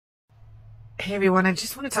Hey everyone, I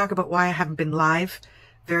just want to talk about why I haven't been live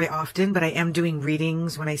very often, but I am doing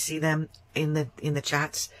readings when I see them in the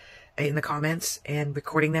chats, in the comments, and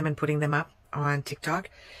recording them and putting them up on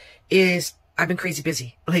TikTok. I've been crazy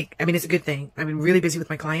busy. It's a good thing. I've been really busy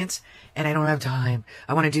with my clients and I don't have time.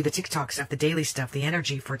 I want to do the TikTok stuff, the daily stuff, the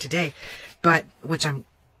energy for today, which I'm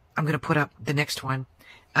going to put up the next one.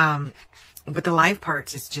 But the live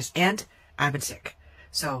parts, and I've been sick.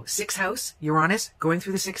 So 6th house, Uranus, going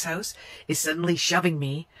through the 6th house, is suddenly shoving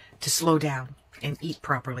me to slow down and eat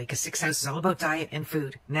properly, because 6th house is all about diet and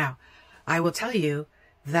food. Now, I will tell you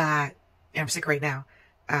that I'm sick right now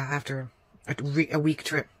after a week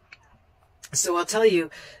trip. So I'll tell you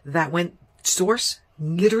that when Source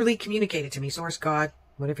literally communicated to me, Source, God,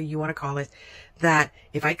 whatever you want to call it, that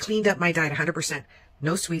if I cleaned up my diet 100%,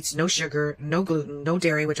 no sweets, no sugar, no gluten, no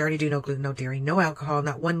dairy, which I already do no gluten, no dairy, no alcohol,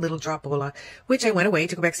 not one little drop of which I went away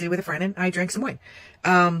to go back to stay with a friend and I drank some wine.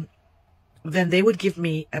 Then they would give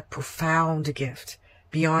me a profound gift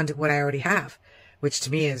beyond what I already have, which to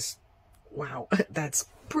me is, wow, that's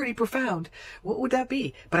pretty profound. What would that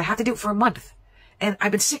be? But I have to do it for a month. And I've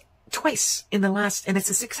been sick twice in the last, and it's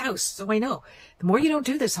the 6th house. So I know the more you don't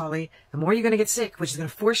do this, Holly, the more you're going to get sick, which is going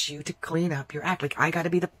to force you to clean up your act. Like, I got to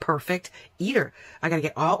be the perfect eater. I got to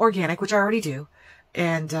get all organic, which I already do.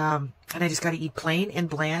 And I just got to eat plain and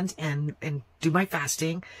bland and do my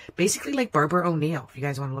fasting. Basically like Barbara O'Neill. If you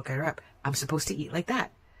guys want to look her up, I'm supposed to eat like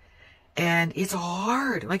that. And it's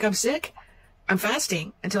hard. Like, I'm sick. I'm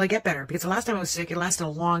fasting until I get better, because the last time I was sick, it lasted a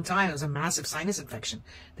long time. It was a massive sinus infection.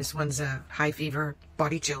 This one's a high fever,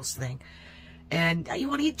 body chills thing. And you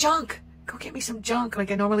want to eat junk. Go get me some junk like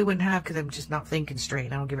I normally wouldn't have, because I'm just not thinking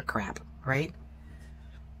straight. I don't give a crap, right?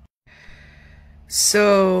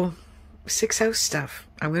 So, 6th house stuff.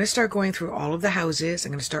 I'm going to start going through all of the houses.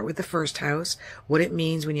 I'm going to start with the 1st house, what it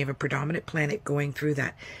means when you have a predominant planet going through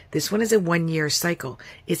that. This one is a 1-year cycle.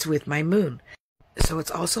 It's with my moon. So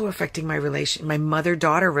it's also affecting my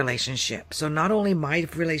mother-daughter relationship. So not only my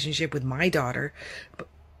relationship with my daughter, but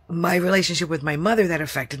my relationship with my mother that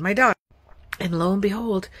affected my daughter. And lo and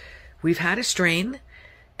behold, we've had a strain,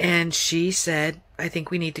 and she said, I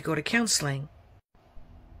think we need to go to counseling.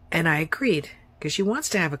 And I agreed, because she wants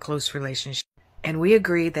to have a close relationship. And we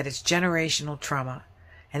agreed that it's generational trauma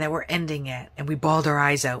and that we're ending it. And we bawled our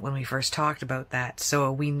eyes out when we first talked about that.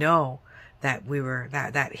 So we know that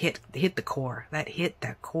that hit the core, that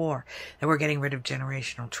we're getting rid of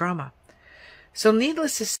generational trauma. So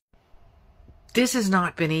needless to say, this has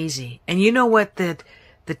not been easy. And you know what, it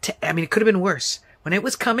could have been worse. When it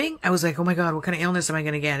was coming, I was like, oh my God, what kind of illness am I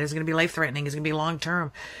going to get? Is it going to be life-threatening? Is it going to be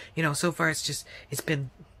long-term? So far it's been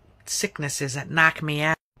sicknesses that knock me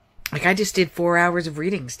out. Like, I just did 4 hours of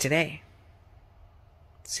readings today.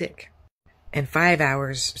 Sick. And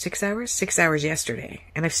 6 hours yesterday.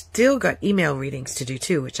 And I've still got email readings to do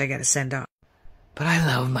too, which I got to send off. But I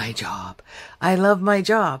love my job. I love my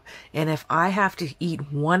job. And if I have to eat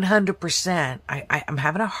 100%, I'm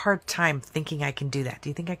having a hard time thinking I can do that. Do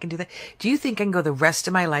you think I can do that? Do you think I can go the rest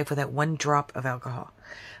of my life without one drop of alcohol?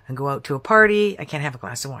 I go out to a party, I can't have a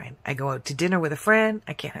glass of wine. I go out to dinner with a friend,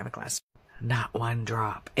 I can't have a glass of wine. Not one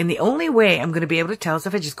drop. And the only way I'm going to be able to tell is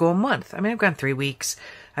if I just go a month. I've gone 3 weeks.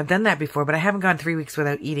 I've done that before, but I haven't gone 3 weeks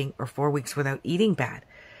without eating, or 4 weeks without eating bad,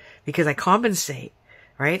 because I compensate,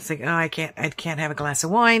 right? It's like, oh, I can't have a glass of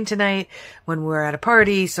wine tonight when we're at a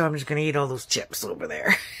party, so I'm just going to eat all those chips over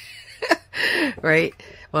there, right?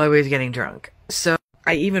 While I was getting drunk. So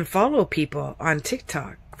I even follow people on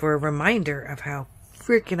TikTok for a reminder of how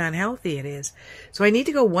freaking unhealthy it is. So I need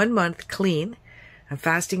to go 1 month clean. I'm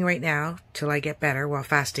fasting right now till I get better, while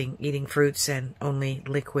fasting, eating fruits and only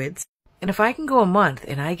liquids. And if I can go a month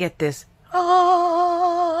and I get this,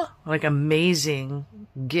 amazing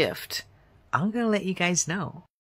gift, I'm going to let you guys know.